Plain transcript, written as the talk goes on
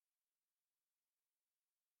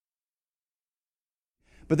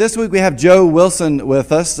But this week we have Joe Wilson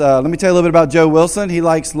with us. Let me tell you a little bit about Joe Wilson. He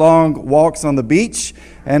likes long walks on the beach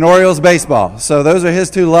and Orioles baseball. So those are his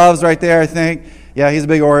two loves right there, I think. Yeah, he's a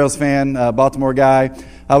big Orioles fan, Baltimore guy.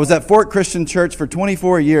 I was at Fort Christian Church for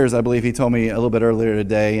 24 years, I believe he told me a little bit earlier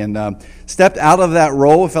today, and stepped out of that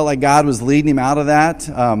role. It felt like God was leading him out of that.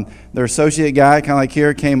 Their associate guy, kind of like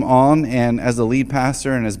here, came on and as the lead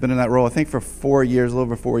pastor and has been in that role, I think, for 4 years, a little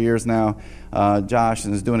over 4 years now. Josh,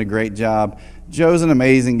 and is doing a great job. Joe's an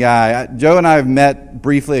amazing guy. Joe and I have met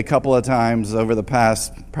briefly a couple of times over the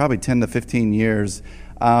past probably 10 to 15 years.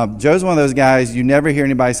 Joe's one of those guys, you never hear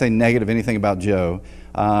anybody say negative anything about Joe.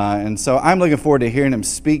 And so I'm looking forward to hearing him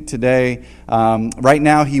speak today. Right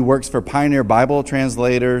now he works for Pioneer Bible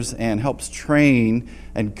Translators and helps train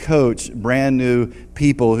and coach brand new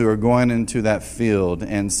people who are going into that field.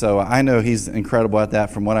 And so I know he's incredible at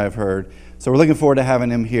that from what I've heard. So we're looking forward to having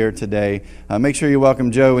him here today. Make sure you welcome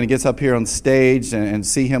Joe when he gets up here on stage and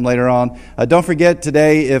see him later on. Don't forget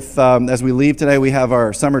today, if as we leave today, we have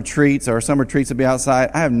our summer treats. Our summer treats will be outside.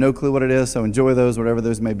 I have no clue what it is, so enjoy those, whatever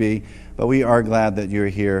those may be. But we are glad that you're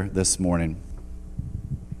here this morning.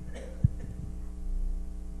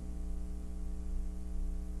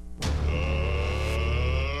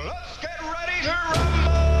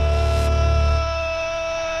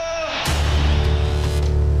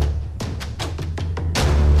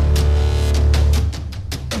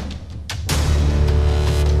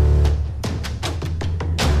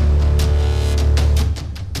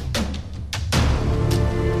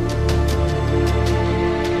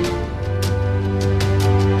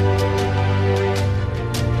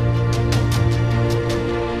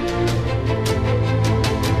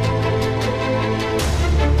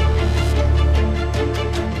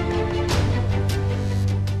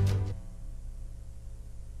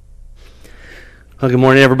 Well, good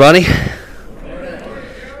morning, everybody.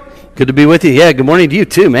 Good to be with you. Yeah, good morning to you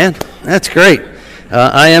too, man. That's great.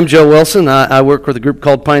 I am Joe Wilson. I work with a group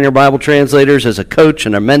called Pioneer Bible Translators as a coach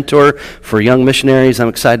and a mentor for young missionaries. I'm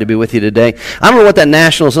excited to be with you today. I don't know what that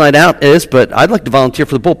Nationals Night Out is, but I'd like to volunteer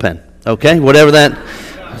for the bullpen. Okay, whatever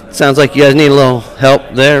that sounds like. You guys need a little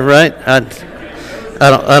help there, right? I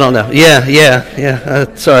don't know.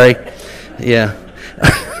 Yeah. Sorry. Yeah.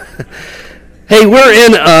 Hey, we're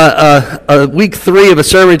in week 3 of a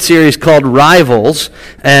sermon series called Rivals,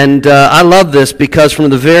 and I love this because from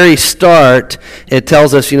the very start, it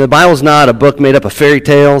tells us, the Bible's not a book made up of fairy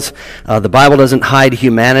tales. The Bible doesn't hide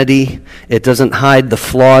humanity. It doesn't hide the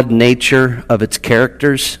flawed nature of its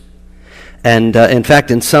characters. And in fact,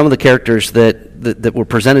 in some of the characters that were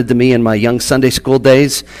presented to me in my young Sunday school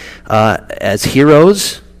days as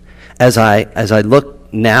heroes, as I look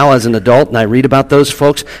now as an adult and I read about those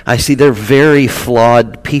folks, I see they're very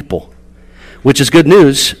flawed people, which is good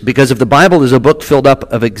news, because if the Bible is a book filled up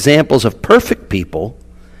of examples of perfect people,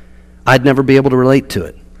 I'd never be able to relate to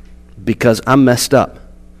it because I'm messed up.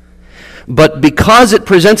 But because it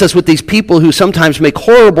presents us with these people who sometimes make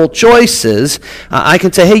horrible choices, I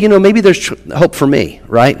can say, hey, maybe there's hope for me,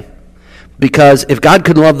 right? Because if God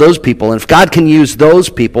could love those people, and if God can use those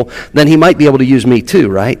people, then he might be able to use me too,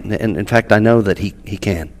 right? And in fact, I know that he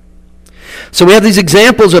can. So we have these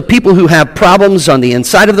examples of people who have problems on the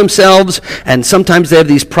inside of themselves, and sometimes they have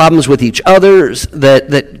these problems with each other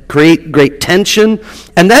that create great tension.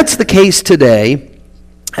 And that's the case today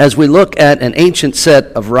as we look at an ancient set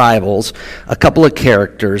of rivals, a couple of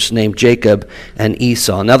characters named Jacob and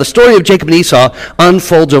Esau. Now, the story of Jacob and Esau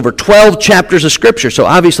unfolds over 12 chapters of Scripture, so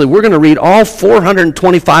obviously we're going to read all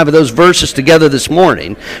 425 of those verses together this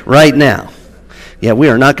morning, right now. Yeah, we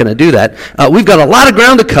are not going to do that. We've got a lot of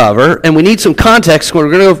ground to cover, and we need some context. We're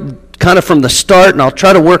going to go kind of from the start, and I'll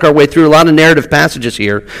try to work our way through a lot of narrative passages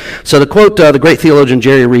here. So to quote the great theologian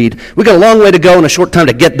Jerry Reed, we've got a long way to go and a short time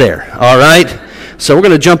to get there, all right? So we're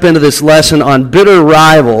going to jump into this lesson on bitter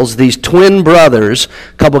rivals, these twin brothers,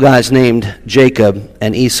 a couple guys named Jacob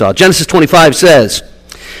and Esau. Genesis 25 says,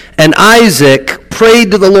 "And Isaac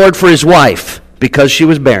prayed to the Lord for his wife because she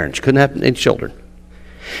was barren." She couldn't have any children.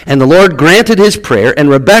 "And the Lord granted his prayer,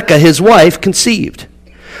 and Rebekah, his wife, conceived.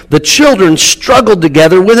 The children struggled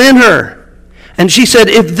together within her. And she said,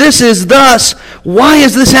 'If this is thus, why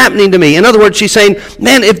is this happening to me?'" In other words, she's saying,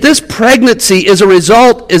 man, if this pregnancy is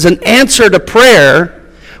an answer to prayer,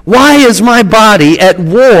 why is my body at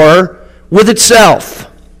war with itself?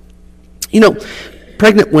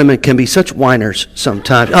 Pregnant women can be such whiners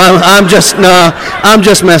sometimes. I'm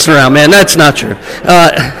just messing around, man. That's not true.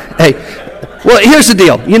 Hey, well, here's the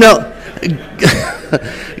deal.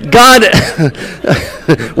 God,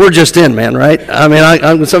 we're just in, man, right? I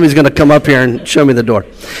mean, somebody's going to come up here and show me the door.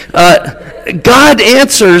 God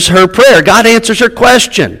answers her prayer. God answers her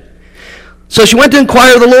question. So she went to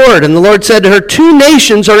inquire of the Lord, and the Lord said to her, 2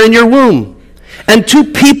 nations are in your womb, and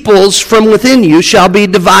 2 peoples from within you shall be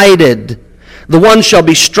divided. The one shall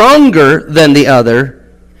be stronger than the other,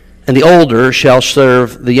 and the older shall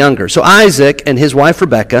serve the younger. So Isaac and his wife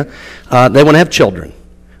Rebekah, they want to have children.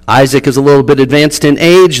 Isaac is a little bit advanced in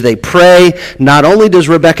age. They pray. Not only does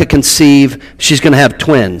Rebekah conceive, she's going to have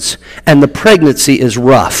twins. And the pregnancy is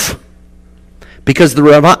rough, because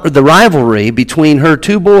the rivalry between her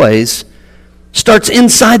 2 boys starts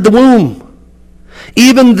inside the womb.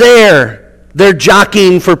 Even there, they're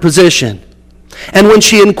jockeying for position. And when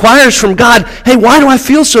she inquires from God, hey, why do I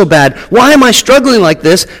feel so bad? Why am I struggling like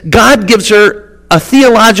this? God gives her a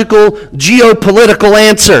theological, geopolitical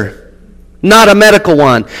answer, not a medical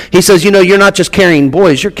one. He says, you're not just carrying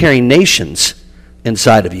boys, you're carrying nations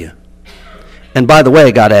inside of you. And by the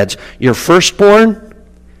way, God adds, your firstborn,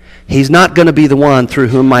 he's not going to be the one through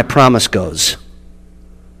whom my promise goes.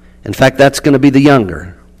 In fact, that's going to be the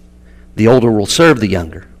younger. The older will serve the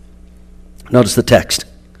younger. Notice the text.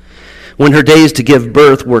 When her days to give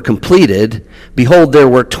birth were completed, behold, there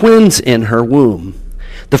were twins in her womb.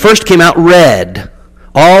 The first came out red,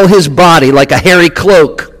 all his body like a hairy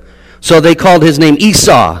cloak. So they called his name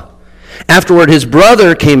Esau. Afterward, his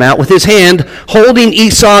brother came out with his hand holding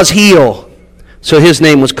Esau's heel. So his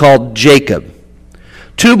name was called Jacob.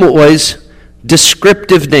 2 boys,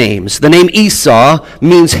 descriptive names. The name Esau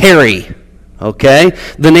means hairy, okay?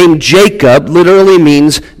 The name Jacob literally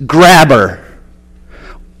means grabber,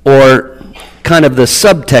 or kind of the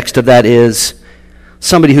subtext of that is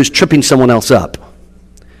somebody who's tripping someone else up,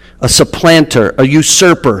 a supplanter, a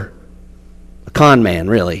usurper, a con man,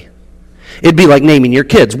 really. It'd be like naming your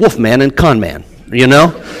kids Wolfman and Conman,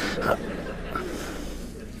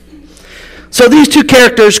 So these 2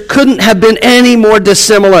 characters couldn't have been any more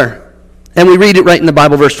dissimilar. And we read it right in the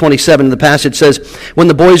Bible, verse 27. The passage says, when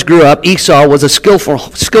the boys grew up, Esau was a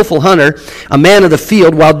skillful hunter, a man of the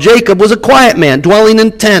field, while Jacob was a quiet man, dwelling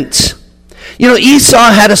in tents.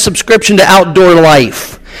 Esau had a subscription to outdoor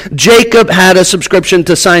life. Jacob had a subscription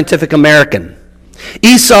to Scientific American.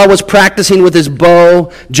 Esau was practicing with his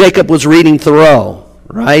bow. Jacob was reading Thoreau,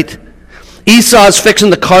 right? Esau's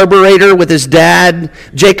fixing the carburetor with his dad.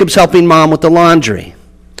 Jacob's helping mom with the laundry.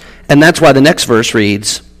 And that's why the next verse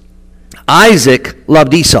reads, Isaac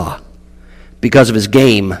loved Esau because of his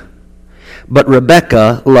game, but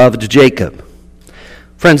Rebekah loved Jacob.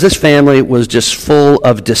 Friends, this family was just full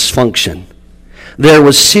of dysfunction. There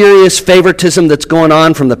was serious favoritism that's going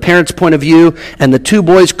on from the parents' point of view, and the 2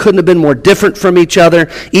 boys couldn't have been more different from each other.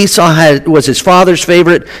 Esau was his father's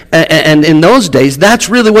favorite, and in those days, that's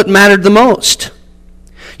really what mattered the most.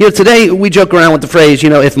 Today we joke around with the phrase,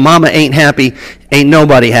 if mama ain't happy, ain't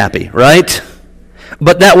nobody happy, right?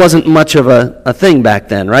 But that wasn't much of a thing back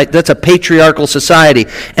then, right? That's a patriarchal society,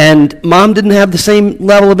 and mom didn't have the same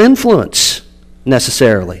level of influence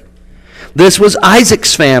necessarily. This was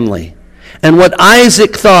Isaac's family. And what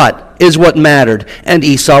Isaac thought is what mattered. And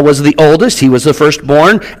Esau was the oldest. He was the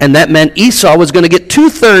firstborn. And that meant Esau was going to get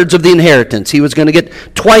 2/3 of the inheritance. He was going to get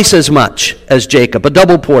twice as much as Jacob, a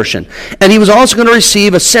double portion. And he was also going to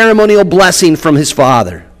receive a ceremonial blessing from his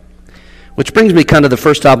father. Which brings me kind of the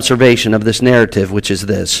first observation of this narrative, which is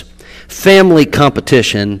this. Family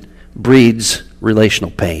competition breeds relational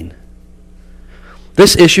pain.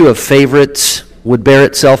 This issue of favorites would bear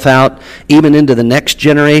itself out even into the next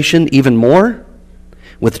generation, even more,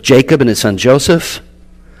 with Jacob and his son Joseph.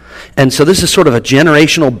 And so this is sort of a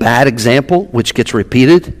generational bad example, which gets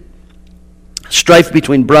repeated. Strife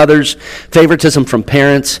between brothers, favoritism from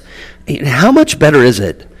parents. How much better is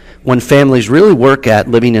it when families really work at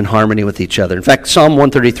living in harmony with each other? In fact, Psalm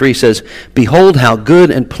 133 says, behold how good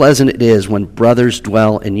and pleasant it is when brothers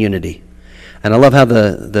dwell in unity. And I love how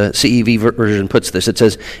the CEV version puts this. It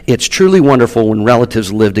says, it's truly wonderful when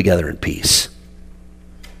relatives live together in peace.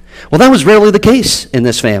 Well, that was rarely the case in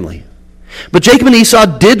this family. But Jacob and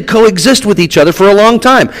Esau did coexist with each other for a long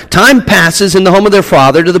time. Time passes in the home of their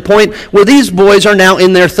father to the point where these boys are now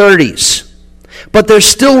in their 30s. But there's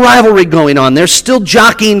still rivalry going on. They're still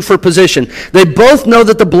jockeying for position. They both know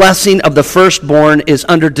that the blessing of the firstborn is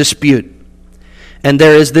under dispute. And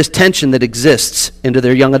there is this tension that exists into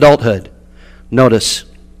their young adulthood. Notice,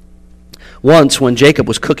 once when Jacob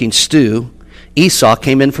was cooking stew, Esau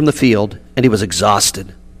came in from the field and he was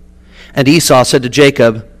exhausted. And Esau said to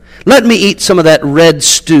Jacob, let me eat some of that red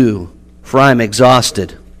stew, for I am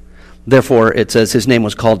exhausted. Therefore, it says his name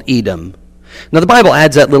was called Edom. Now, the Bible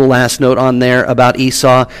adds that little last note on there about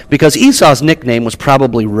Esau because Esau's nickname was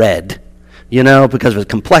probably red, because of his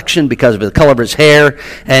complexion, because of the color of his hair.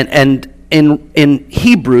 And in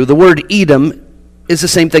Hebrew, the word Edom is the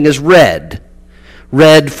same thing as red.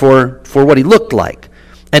 Red for for what he looked like.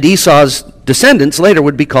 And Esau's descendants later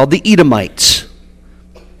would be called the Edomites.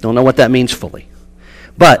 Don't know what that means fully.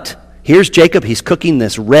 But here's Jacob. He's cooking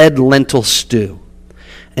this red lentil stew.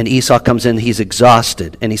 And Esau comes in. He's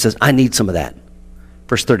exhausted. And he says, I need some of that.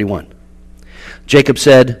 Verse 31. Jacob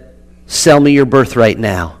said, sell me your birthright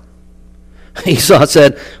now. Esau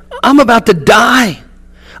said, I'm about to die.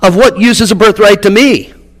 Of what use is a birthright to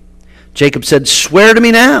me? Jacob said, swear to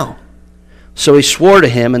me now. So he swore to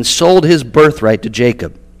him and sold his birthright to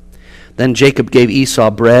Jacob. Then Jacob gave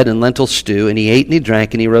Esau bread and lentil stew, and he ate and he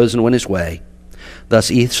drank, and he rose and went his way.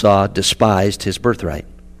 Thus Esau despised his birthright.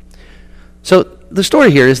 So the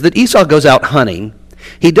story here is that Esau goes out hunting.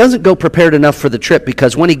 He doesn't go prepared enough for the trip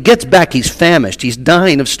because when he gets back, he's famished. He's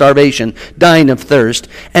dying of starvation, dying of thirst.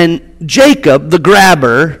 And Jacob, the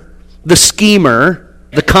grabber, the schemer,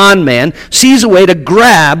 the con man, sees a way to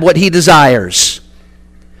grab what he desires.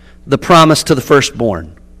 The promise to the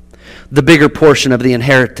firstborn, the bigger portion of the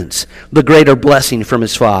inheritance, the greater blessing from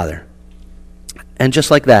his father. And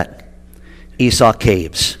just like that, Esau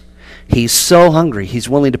caves. He's so hungry, he's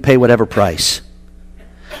willing to pay whatever price.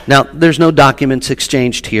 Now, there's no documents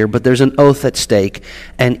exchanged here, but there's an oath at stake,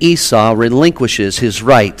 and Esau relinquishes his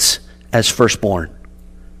rights as firstborn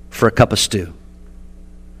for a cup of stew.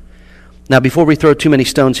 Now, before we throw too many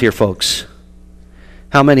stones here, folks,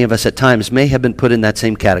 how many of us at times may have been put in that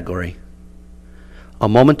same category? A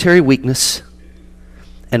momentary weakness,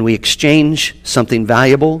 and we exchange something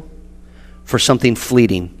valuable for something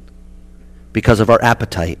fleeting because of our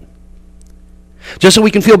appetite. Just so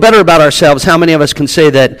we can feel better about ourselves, how many of us can say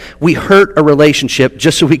that we hurt a relationship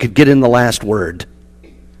just so we could get in the last word?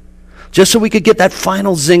 Just so we could get that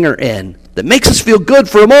final zinger in that makes us feel good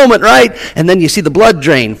for a moment, right? And then you see the blood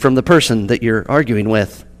drain from the person that you're arguing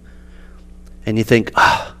with. And you think,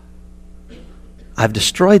 I've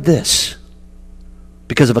destroyed this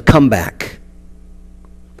because of a comeback.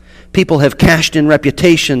 People have cashed in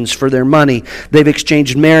reputations for their money. They've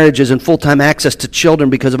exchanged marriages and full-time access to children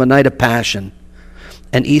because of a night of passion.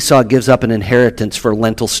 And Esau gives up an inheritance for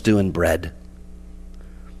lentil stew and bread.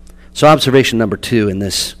 So observation number 2 in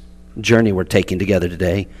this journey we're taking together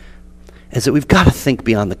today is that we've got to think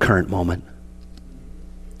beyond the current moment.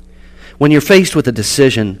 When you're faced with a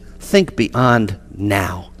decision, think beyond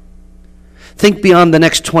now. Think beyond the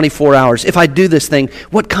next 24 hours. If I do this thing,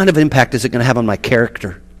 what kind of impact is it going to have on my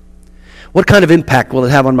character? What kind of impact will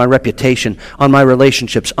it have on my reputation, on my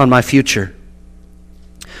relationships, on my future?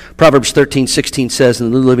 Proverbs 13:16 says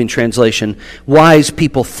in the New Living Translation, wise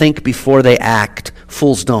people think before they act,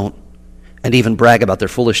 fools don't, and even brag about their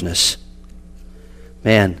foolishness.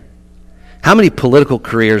 Man, how many political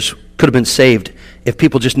careers could have been saved if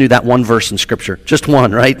people just knew that one verse in Scripture? Just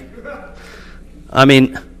one, right? I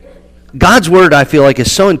mean, God's Word, I feel like,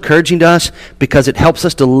 is so encouraging to us because it helps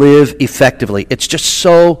us to live effectively. It's just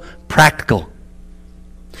so practical.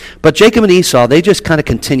 But Jacob and Esau, they just kind of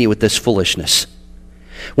continue with this foolishness.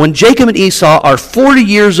 When Jacob and Esau are 40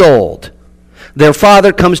 years old, their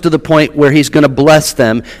father comes to the point where he's going to bless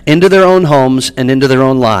them into their own homes and into their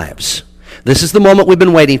own lives. This is the moment we've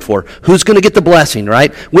been waiting for. Who's going to get the blessing,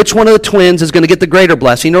 right? Which one of the twins is going to get the greater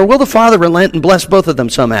blessing? Or will the father relent and bless both of them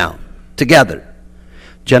somehow together?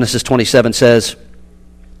 Genesis 27 says,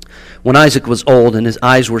 when Isaac was old and his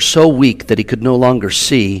eyes were so weak that he could no longer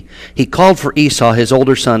see, he called for Esau, his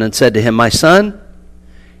older son, and said to him, my son?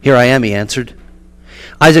 Here I am, he answered.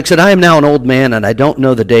 Isaac said, I am now an old man, and I don't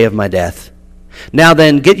know the day of my death. Now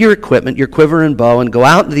then, get your equipment, your quiver and bow, and go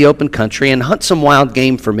out into the open country and hunt some wild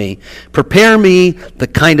game for me. Prepare me the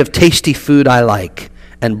kind of tasty food I like,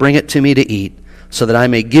 and bring it to me to eat, so that I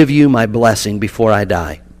may give you my blessing before I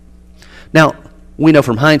die. Now, we know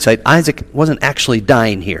from hindsight, Isaac wasn't actually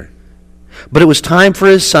dying here. But it was time for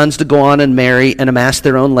his sons to go on and marry and amass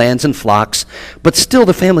their own lands and flocks. But still,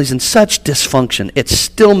 the family's in such dysfunction. It's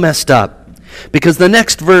still messed up. Because the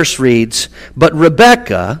next verse reads, but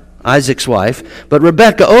Rebekah, Isaac's wife, but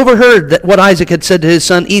Rebekah overheard what Isaac had said to his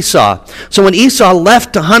son Esau. So when Esau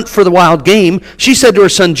left to hunt for the wild game, she said to her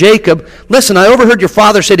son Jacob, listen, I overheard your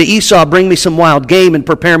father say to Esau, bring me some wild game and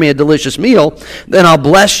prepare me a delicious meal. Then I'll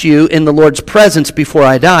bless you in the Lord's presence before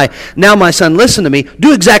I die. Now, my son, listen to me.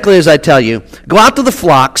 Do exactly as I tell you. Go out to the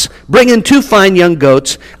flocks, bring in 2 fine young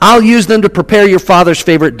goats. I'll use them to prepare your father's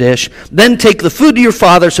favorite dish. Then take the food to your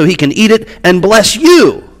father so he can eat it and bless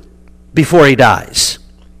you before he dies.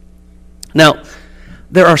 Now,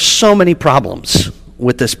 there are so many problems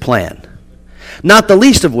with this plan, not the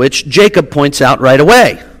least of which Jacob points out right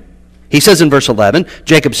away. He says in verse 11,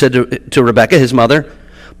 Jacob said to Rebekah, his mother,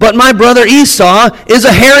 but my brother Esau is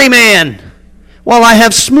a hairy man, while I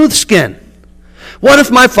have smooth skin. What if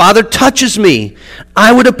my father touches me?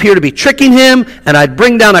 I would appear to be tricking him, and I'd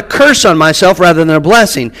bring down a curse on myself rather than a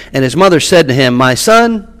blessing. And his mother said to him, my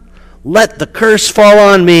son, let the curse fall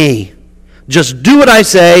on me. Just do what I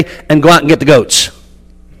say and go out and get the goats.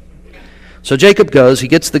 So Jacob goes, he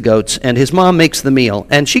gets the goats, and his mom makes the meal.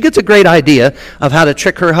 And she gets a great idea of how to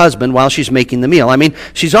trick her husband while she's making the meal. I mean,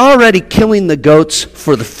 she's already killing the goats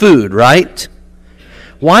for the food, right?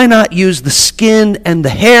 Why not use the skin and the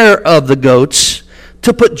hair of the goats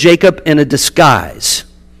to put Jacob in a disguise?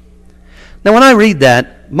 Now, when I read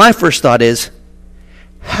that, my first thought is,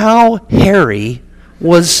 how hairy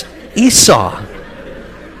was Esau?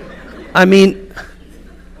 I mean,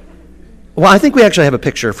 well, I think we actually have a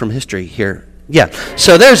picture from history here. Yeah,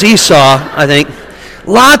 so there's Esau, I think.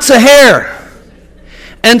 Lots of hair.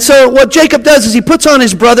 And so what Jacob does is he puts on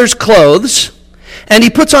his brother's clothes, and he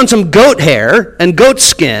puts on some goat hair and goat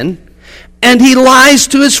skin, and he lies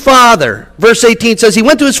to his father. Verse 18 says, he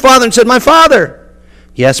went to his father and said, my father.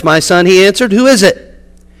 Yes, my son, he answered. Who is it?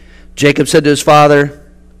 Jacob said to his father,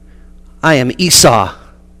 I am Esau,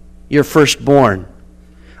 your firstborn.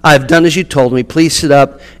 I have done as you told me. Please sit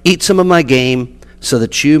up, eat some of my game, so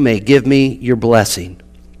that you may give me your blessing.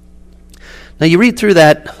 Now you read through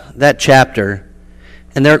that chapter,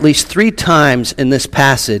 and there are at least 3 times in this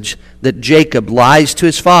passage that Jacob lies to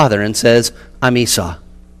his father and says, I'm Esau.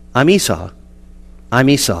 I'm Esau. I'm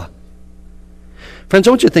Esau. Friends,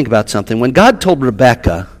 I want you to think about something. When God told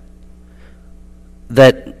Rebekah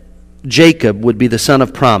that Jacob would be the son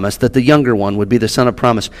of promise, that the younger one would be the son of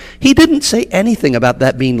promise, he didn't say anything about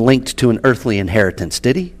that being linked to an earthly inheritance,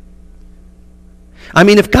 did he? I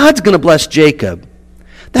mean, if God's going to bless Jacob,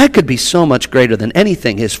 that could be so much greater than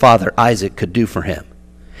anything his father Isaac could do for him.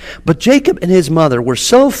 But Jacob and his mother were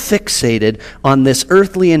so fixated on this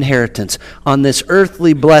earthly inheritance, on this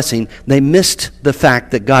earthly blessing, they missed the fact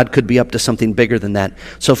that God could be up to something bigger than that.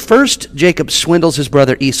 So first, Jacob swindles his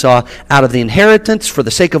brother Esau out of the inheritance for the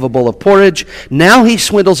sake of a bowl of porridge. Now he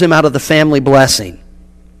swindles him out of the family blessing,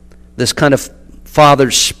 this kind of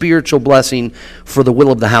father's spiritual blessing for the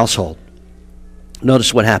will of the household.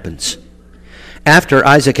 Notice what happens. After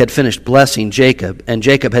Isaac had finished blessing Jacob, and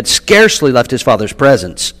Jacob had scarcely left his father's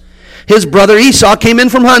presence, his brother Esau came in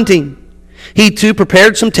from hunting. He too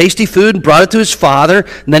prepared some tasty food and brought it to his father.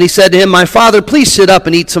 And then he said to him, my father, please sit up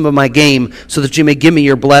and eat some of my game so that you may give me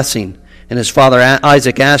your blessing. And his father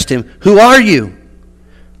Isaac asked him, who are you?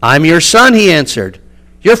 I'm your son, he answered,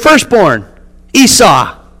 your firstborn,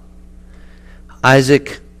 Esau.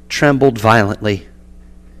 Isaac trembled violently.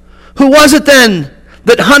 Who was it then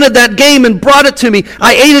that hunted that game and brought it to me?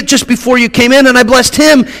 I ate it just before you came in, and I blessed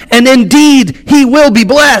him, and indeed he will be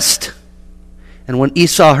blessed. And when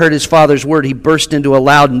Esau heard his father's word, he burst into a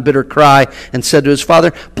loud and bitter cry and said to his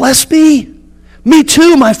father, bless me. Me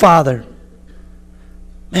too, my father.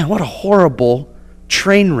 Man, what a horrible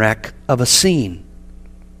train wreck of a scene.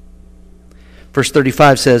 Verse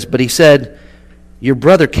 35 says, but he said, your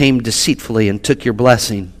brother came deceitfully and took your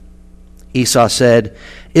blessing. Esau said,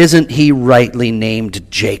 isn't he rightly named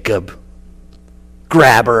Jacob?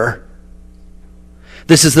 Grabber.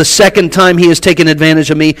 This is the second time he has taken advantage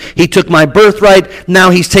of me. He took my birthright,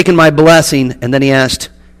 now he's taken my blessing. And then he asked,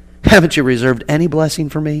 haven't you reserved any blessing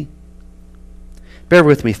for me? Bear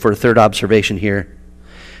with me for a third observation here.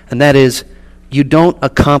 And that is, you don't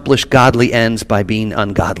accomplish godly ends by being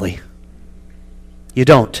ungodly. You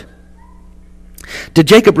don't. Did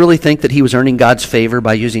Jacob really think that he was earning God's favor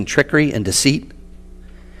by using trickery and deceit?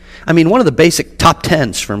 I mean, one of the basic top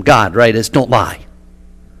 10s from God, right, is don't lie.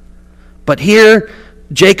 But here,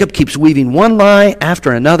 Jacob keeps weaving one lie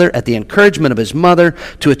after another at the encouragement of his mother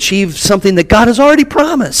to achieve something that God has already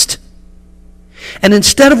promised. And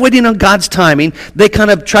instead of waiting on God's timing, they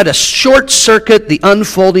kind of try to short-circuit the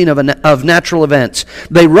unfolding of natural events.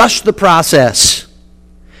 They rush the process.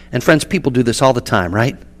 And friends, people do this all the time,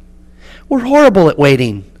 right? We're horrible at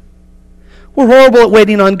waiting. We're horrible at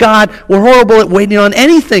waiting on God. We're horrible at waiting on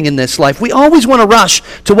anything in this life. We always want to rush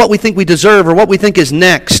to what we think we deserve or what we think is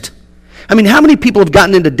next. I mean, how many people have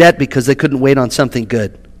gotten into debt because they couldn't wait on something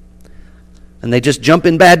good? And they just jump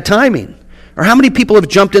in bad timing. Or how many people have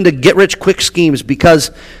jumped into get-rich-quick schemes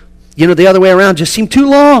because, the other way around just seemed too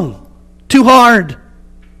long, too hard?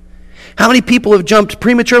 How many people have jumped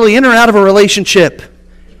prematurely in or out of a relationship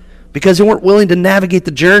because they weren't willing to navigate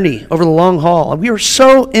the journey over the long haul? We are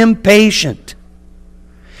so impatient.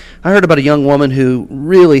 I heard about a young woman who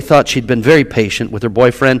really thought she'd been very patient with her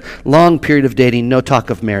boyfriend. Long period of dating, no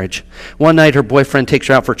talk of marriage. One night, her boyfriend takes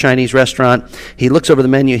her out for a Chinese restaurant. He looks over the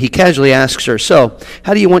menu. He casually asks her, so,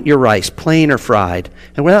 how do you want your rice, plain or fried?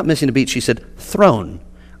 And without missing a beat, she said, thrown.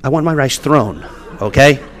 I want my rice thrown,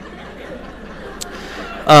 okay?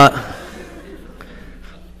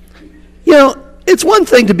 It's one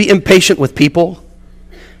thing to be impatient with people.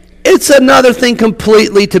 It's another thing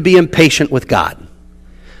completely to be impatient with God.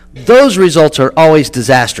 Those results are always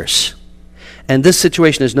disastrous. And this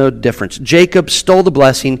situation is no different. Jacob stole the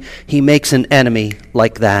blessing. He makes an enemy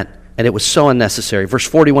like that. And it was so unnecessary. Verse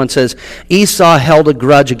 41 says, Esau held a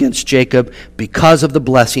grudge against Jacob because of the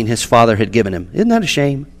blessing his father had given him. Isn't that a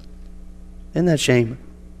shame? Isn't that a shame?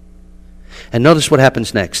 And notice what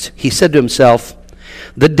happens next. He said to himself,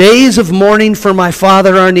 the days of mourning for my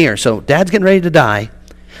father are near. So dad's getting ready to die.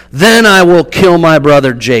 Then I will kill my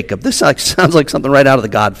brother Jacob. This sounds like something right out of The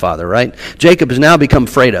Godfather, right? Jacob has now become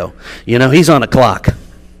Fredo. He's on a clock.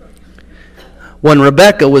 When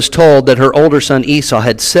Rebekah was told that her older son Esau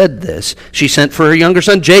had said this, she sent for her younger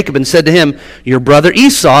son Jacob and said to him, your brother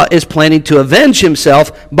Esau is planning to avenge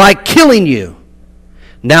himself by killing you.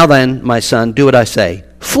 Now then, my son, do what I say.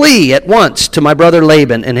 Flee at once to my brother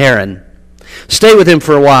Laban in Haran. Stay with him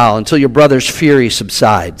for a while until your brother's fury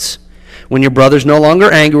subsides. When your brother's no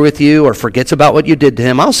longer angry with you or forgets about what you did to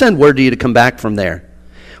him, I'll send word to you to come back from there.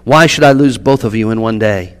 Why should I lose both of you in one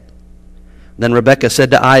day? Then Rebekah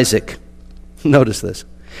said to Isaac, notice this,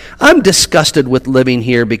 I'm disgusted with living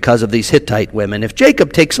here because of these Hittite women. If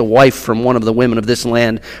Jacob takes a wife from one of the women of this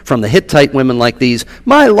land, from the Hittite women like these,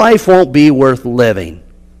 my life won't be worth living.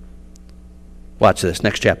 Watch this,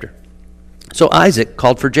 next chapter. So Isaac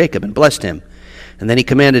called for Jacob and blessed him. And then he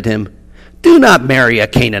commanded him, do not marry a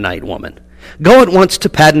Canaanite woman. Go at once to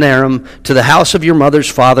Paddan Aram, to the house of your mother's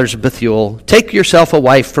father's Bethuel. Take yourself a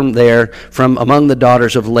wife from there, from among the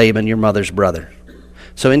daughters of Laban, your mother's brother.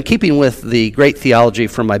 So in keeping with the great theology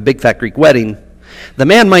from my big fat Greek wedding, the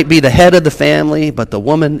man might be the head of the family, but the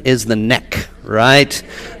woman is the neck, right?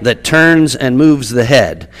 That turns and moves the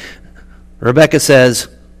head. Rebekah says,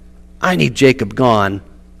 I need Jacob gone.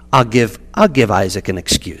 I'll give Isaac an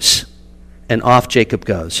excuse. And off Jacob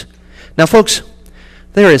goes. Now, folks,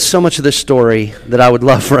 there is so much of this story that I would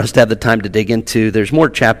love for us to have the time to dig into. There's more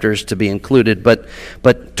chapters to be included, but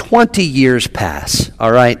 20 years pass,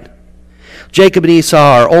 all right? Jacob and Esau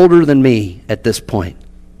are older than me at this point.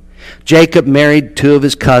 Jacob married two of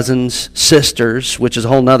his cousins' sisters, which is a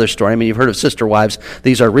whole other story. I mean, you've heard of sister wives.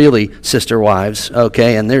 These are really sister wives,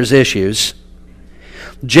 okay, and there's issues.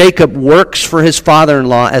 Jacob works for his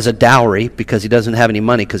father-in-law as a dowry because he doesn't have any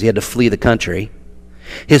money because he had to flee the country.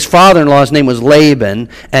 His father-in-law's name was Laban,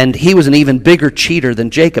 and he was an even bigger cheater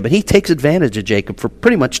than Jacob. And he takes advantage of Jacob for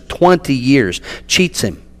pretty much 20 years, cheats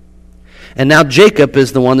him. And now Jacob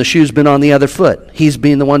is the one, the shoe's been on the other foot. He's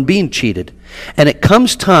being the one being cheated. And it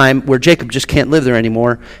comes time where Jacob just can't live there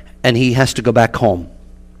anymore, and he has to go back home.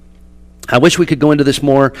 I wish we could go into this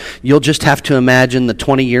more. You'll just have to imagine the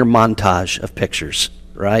 20-year montage of pictures,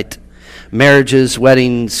 right? Marriages,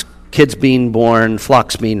 weddings, kids being born,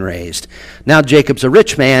 flocks being raised. Now Jacob's a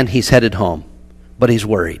rich man. He's headed home, but he's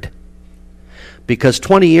worried. Because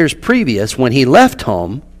 20 years previous, when he left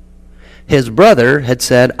home, his brother had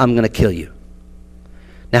said, I'm going to kill you.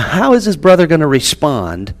 Now, how is his brother going to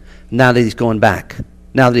respond now that he's going back,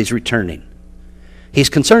 now that he's returning? He's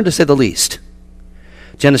concerned, to say the least.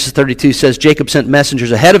 Genesis 32 says, Jacob sent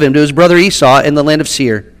messengers ahead of him to his brother Esau in the land of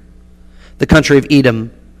Seir, the country of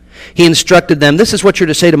Edom. He instructed them, this is what you're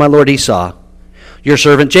to say to my lord Esau. Your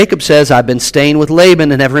servant Jacob says, I've been staying with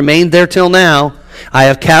Laban and have remained there till now. I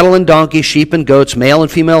have cattle and donkeys, sheep and goats, male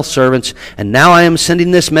and female servants, and now I am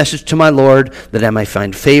sending this message to my lord that I may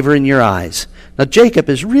find favor in your eyes. Now Jacob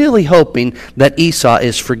is really hoping that Esau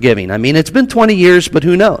is forgiving. I mean, it's been 20 years, but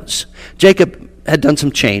who knows? Jacob had done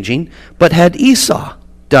some changing, but had Esau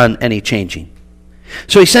done any changing?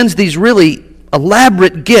 So he sends these really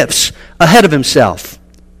elaborate gifts ahead of himself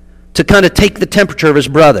to kind of take the temperature of his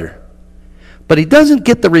brother. But he doesn't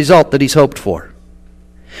get the result that he's hoped for.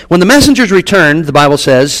 When the messengers returned, the Bible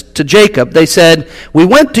says, to Jacob, they said, we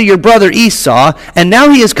went to your brother Esau, and now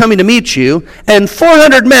he is coming to meet you, and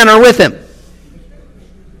 400 men are with him.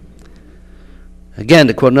 Again,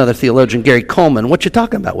 to quote another theologian, Gary Coleman, what you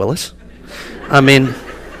talking about, Willis? I mean,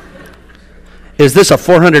 is this a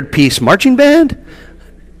 400-piece marching band?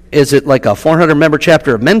 Is it like a 400-member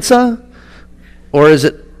chapter of Mensa? Or is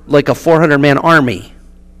it like a 400-man army?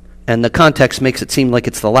 And the context makes it seem like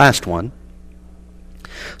it's the last one.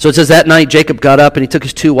 So it says, that night Jacob got up and he took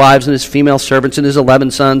his 2 wives and his female servants and his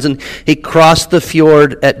 11 sons, and he crossed the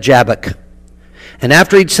fjord at Jabbok. And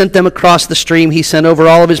after he'd sent them across the stream, he sent over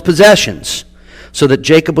all of his possessions, so that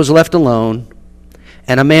Jacob was left alone,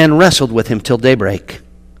 and a man wrestled with him till daybreak.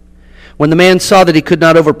 When the man saw that he could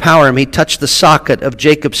not overpower him, he touched the socket of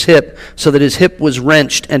Jacob's hip, so that his hip was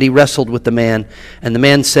wrenched, and he wrestled with the man. And the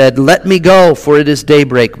man said, "Let me go, for it is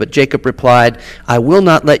daybreak." But Jacob replied, "I will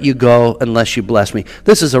not let you go unless you bless me."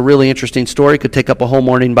 This is a really interesting story. It could take up a whole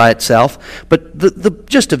morning by itself. But the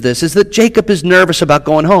gist of this is that Jacob is nervous about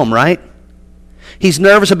going home, right? He's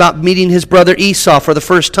nervous about meeting his brother Esau for the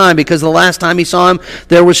first time, because the last time he saw him,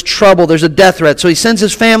 there was trouble. There's a death threat. So he sends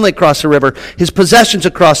his family across the river, his possessions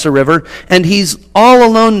across the river, and he's all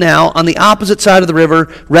alone now on the opposite side of the river,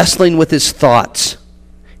 wrestling with his thoughts.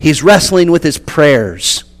 He's wrestling with his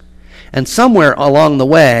prayers. And somewhere along the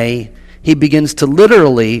way, he begins to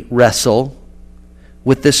literally wrestle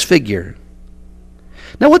with this figure.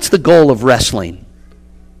 Now, what's the goal of wrestling?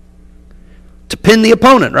 To pin the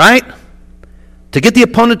opponent, right? To get the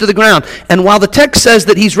opponent to the ground. And while the text says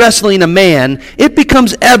that he's wrestling a man, it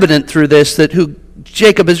becomes evident through this that who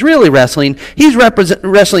Jacob is really wrestling, he's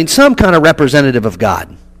wrestling some kind of representative of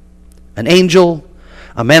God. An angel,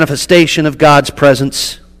 a manifestation of God's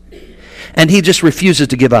presence. And he just refuses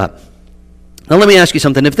to give up. Now let me ask you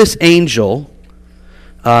something. If this angel,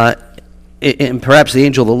 and perhaps the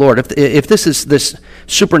angel of the Lord, if this is this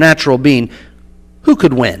supernatural being, who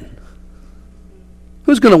could win?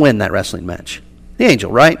 Who's going to win that wrestling match? The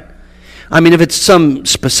angel, right? I mean, if it's some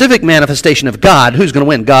specific manifestation of God, who's going to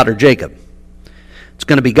win, God or Jacob? It's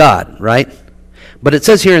going to be God, right? But it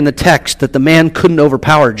says here in the text that the man couldn't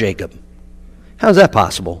overpower Jacob. How is that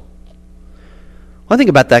possible? Well, I think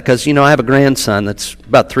about that because, I have a grandson that's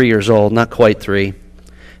about 3 years old, not quite 3,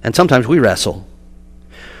 and sometimes we wrestle.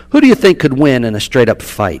 Who do you think could win in a straight-up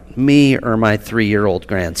fight, me or my 3-year-old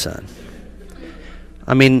grandson?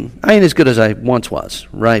 I mean, I ain't as good as I once was,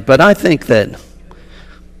 right? But I think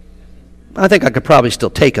I could probably still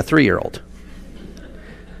take a 3-year-old.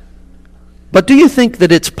 But do you think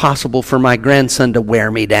that it's possible for my grandson to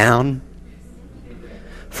wear me down?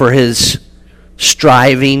 For his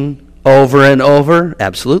striving over and over?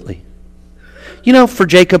 Absolutely. For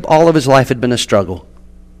Jacob, all of his life had been a struggle.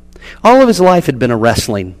 All of his life had been a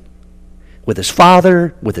wrestling with his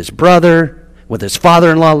father, with his brother, with his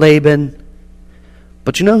father-in-law Laban.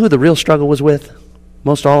 But you know who the real struggle was with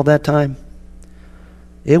most all of that time?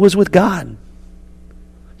 It was with God.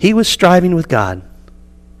 He was striving with God.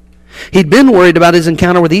 He'd been worried about his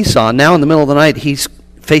encounter with Esau, and now in the middle of the night, he's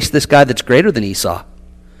faced this guy that's greater than Esau.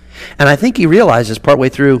 And I think he realizes partway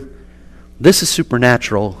through, this is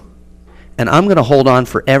supernatural, and I'm going to hold on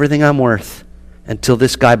for everything I'm worth until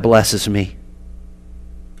this guy blesses me.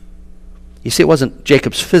 You see, it wasn't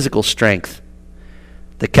Jacob's physical strength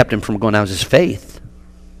that kept him from going out, it was his faith.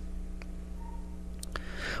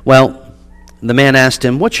 Well, the man asked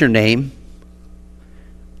him, "What's your name?"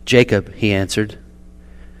 "Jacob," he answered.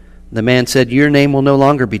 The man said, "Your name will no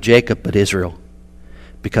longer be Jacob, but Israel,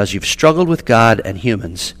 because you've struggled with God and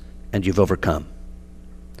humans, and you've overcome."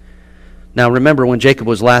 Now remember, when Jacob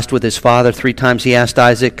was last with his father, 3 times he asked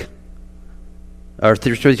Isaac, or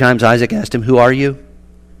 3 times Isaac asked him, "Who are you?"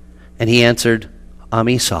 And he answered, "I'm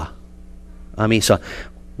Esau. I'm Esau."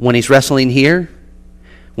 When he's wrestling here,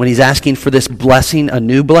 when he's asking for this blessing, a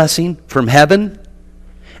new blessing from heaven,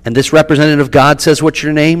 and this representative of God says, "What's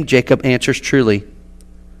your name?" Jacob answers truly,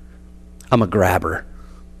 "I'm a grabber.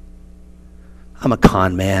 I'm a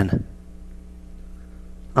con man.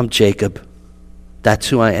 I'm Jacob. That's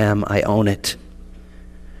who I am. I own it."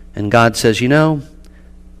 And God says,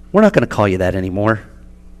 we're not going to call you that anymore.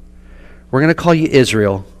 We're going to call you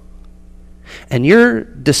Israel. And your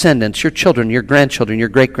descendants, your children, your grandchildren, your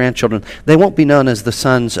great-grandchildren, they won't be known as the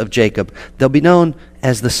sons of Jacob. They'll be known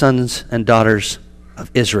as the sons and daughters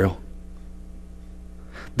of Israel.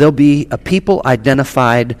 They'll be a people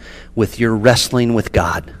identified with your wrestling with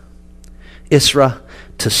God. Isra,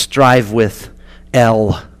 to strive with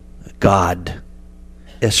El, God.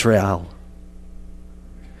 Israel.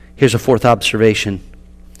 Here's a 4th observation.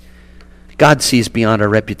 God sees beyond our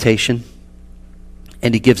reputation,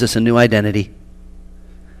 and he gives us a new identity.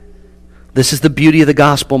 This is the beauty of the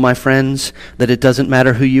gospel, my friends, that it doesn't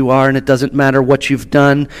matter who you are, and it doesn't matter what you've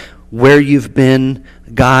done, where you've been.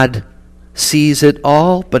 God sees it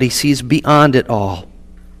all, but he sees beyond it all.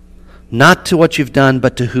 Not to what you've done,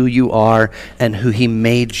 but to who you are and who he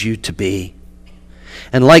made you to be.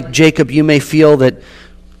 And like Jacob, you may feel that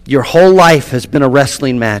your whole life has been a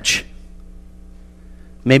wrestling match.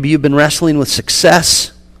 Maybe you've been wrestling with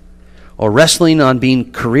success, or wrestling on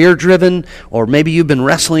being career-driven, or maybe you've been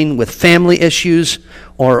wrestling with family issues,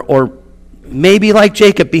 or maybe like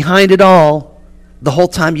Jacob, behind it all, the whole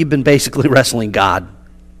time you've been basically wrestling God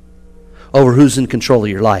over who's in control of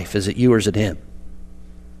your life. Is it you or is it him?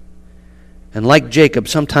 And like Jacob,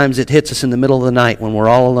 sometimes it hits us in the middle of the night when we're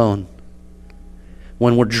all alone,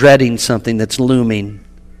 when we're dreading something that's looming,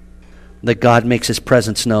 that God makes his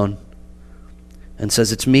presence known and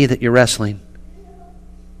says, it's me that you're wrestling.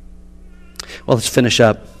 Well, let's finish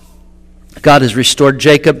up. God has restored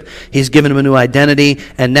Jacob. He's given him a new identity,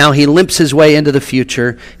 and now he limps his way into the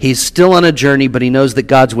future. He's still on a journey, but he knows that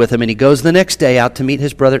God's with him, and he goes the next day out to meet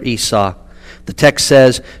his brother Esau. The text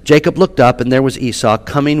says, Jacob looked up, and there was Esau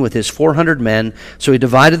coming with his 400 men. So he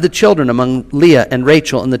divided the children among Leah and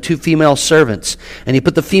Rachel and the 2 female servants. And he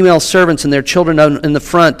put the female servants and their children in the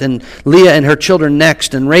front, and Leah and her children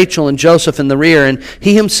next, and Rachel and Joseph in the rear. And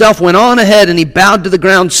he himself went on ahead, and he bowed to the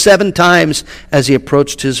ground 7 times as he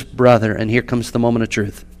approached his brother. And here comes the moment of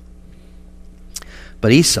truth.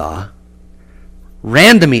 But Esau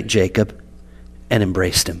ran to meet Jacob and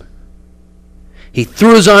embraced him. He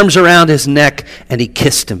threw his arms around his neck and he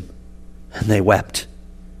kissed him, and they wept.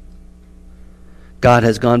 God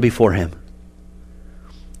has gone before him.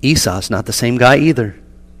 Esau's not the same guy either.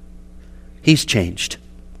 He's changed.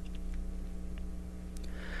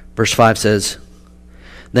 Verse 5 says,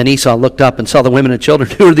 Then Esau looked up and saw the women and children.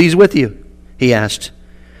 Who are these with you? He asked.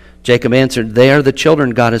 Jacob answered, They are the children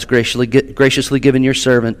God has graciously given your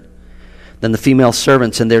servant. Then the female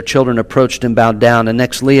servants and their children approached and bowed down. And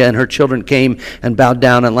next Leah and her children came and bowed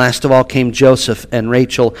down. And last of all came Joseph and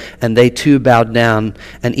Rachel, and they too bowed down.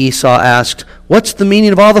 And Esau asked, What's the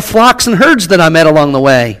meaning of all the flocks and herds that I met along the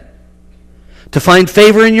way? To find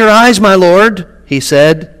favor in your eyes, my lord, he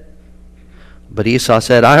said. But Esau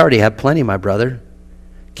said, I already have plenty, my brother.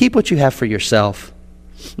 Keep what you have for yourself.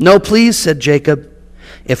 No, please, said Jacob.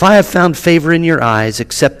 If I have found favor in your eyes,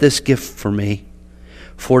 accept this gift for me.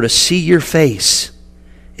 For to see your face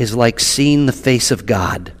is like seeing the face of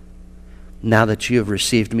God, now that you have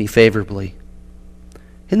received me favorably.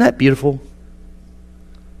 Isn't that beautiful?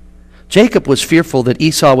 Jacob was fearful that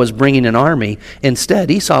Esau was bringing an army.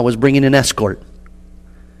 Instead, Esau was bringing an escort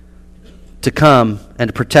to come and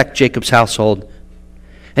to protect Jacob's household.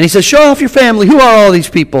 And he says, Show off your family. Who are all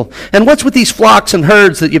these people? And what's with these flocks and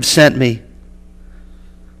herds that you've sent me?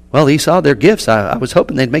 Well, Esau, they're gifts. I was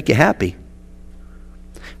hoping they'd make you happy.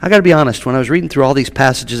 I got to be honest, when I was reading through all these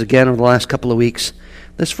passages again over the last couple of weeks,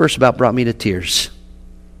 this verse about brought me to tears.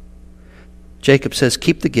 Jacob says,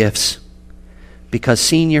 Keep the gifts, because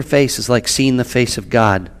seeing your face is like seeing the face of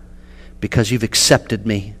God, because you've accepted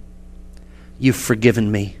me. You've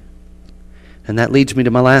forgiven me. And that leads me to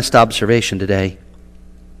my last observation today.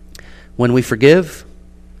 When we forgive,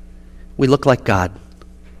 we look like God.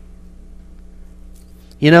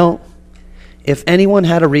 You know, if anyone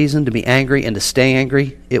had a reason to be angry and to stay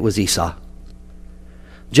angry, it was Esau.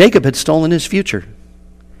 Jacob had stolen his future.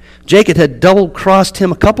 Jacob had double-crossed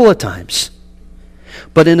him a couple of times.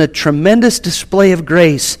 But in a tremendous display of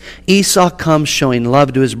grace, Esau comes showing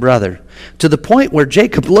love to his brother, to the point where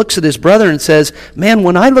Jacob looks at his brother and says, Man,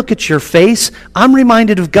 when I look at your face, I'm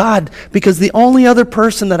reminded of God, because the only other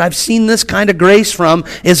person that I've seen this kind of grace from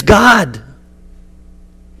is God.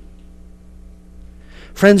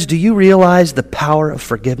 Friends, do you realize the power of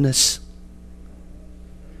forgiveness?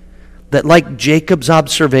 That like Jacob's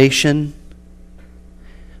observation,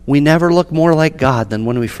 we never look more like God than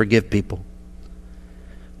when we forgive people,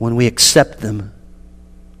 when we accept them.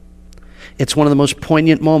 It's one of the most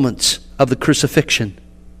poignant moments of the crucifixion,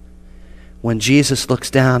 when Jesus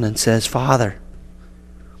looks down and says, Father,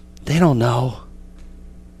 they don't know.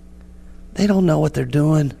 They don't know what they're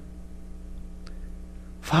doing.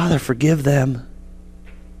 Father, forgive them.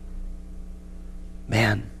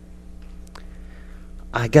 Man,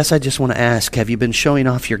 I guess I just want to ask, have you been showing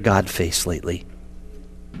off your God face lately?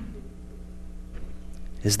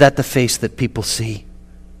 Is that the face that people see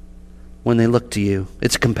when they look to you?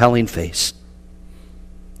 It's a compelling face.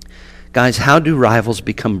 Guys, how do rivals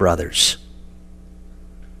become brothers?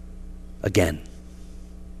 Again,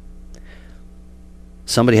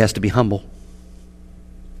 somebody has to be humble.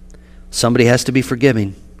 Somebody has to be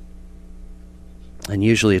forgiving. And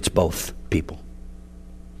usually it's both people.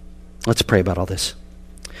 Let's pray about all this.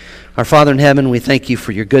 Our Father in heaven, we thank you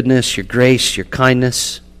for your goodness, your grace, your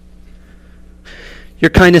kindness. Your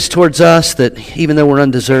kindness towards us, that even though we're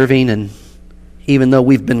undeserving and even though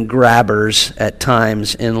we've been grabbers at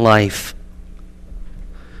times in life,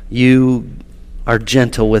 you are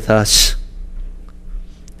gentle with us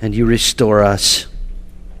and you restore us.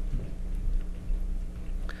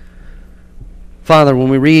 Father, when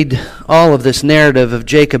we read all of this narrative of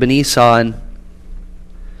Jacob and Esau, and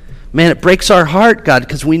man, it breaks our heart, God,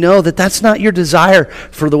 because we know that that's not your desire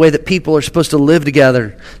for the way that people are supposed to live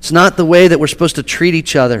together. It's not the way that we're supposed to treat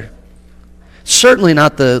each other. Certainly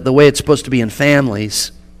not the way it's supposed to be in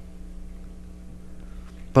families.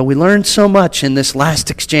 But we learned so much in this last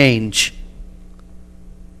exchange.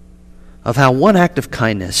 of how one act of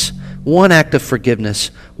kindness, one act of forgiveness,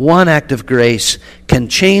 one act of grace can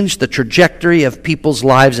change the trajectory of people's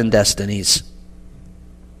lives and destinies.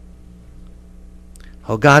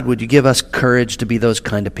 Oh God, would you give us courage to be those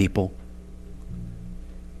kind of people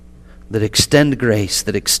that extend grace,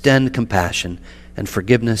 that extend compassion and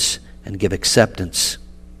forgiveness and give acceptance.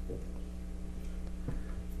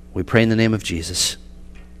 We pray in the name of Jesus.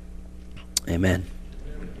 Amen.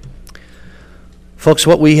 Folks,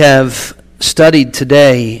 what we have studied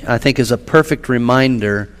today, I think, is a perfect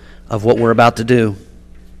reminder of what we're about to do.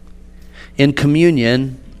 In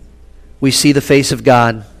communion, we see the face of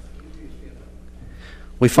God.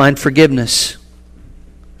 We find forgiveness.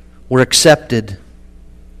 We're accepted.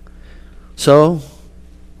 So,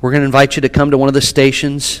 we're going to invite you to come to one of the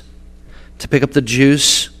stations to pick up the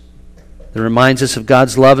juice that reminds us of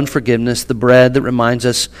God's love and forgiveness, the bread that reminds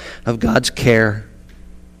us of God's care,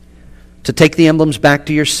 to take the emblems back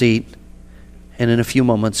to your seat, and in a few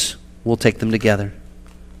moments, we'll take them together.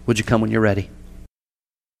 Would you come when you're ready?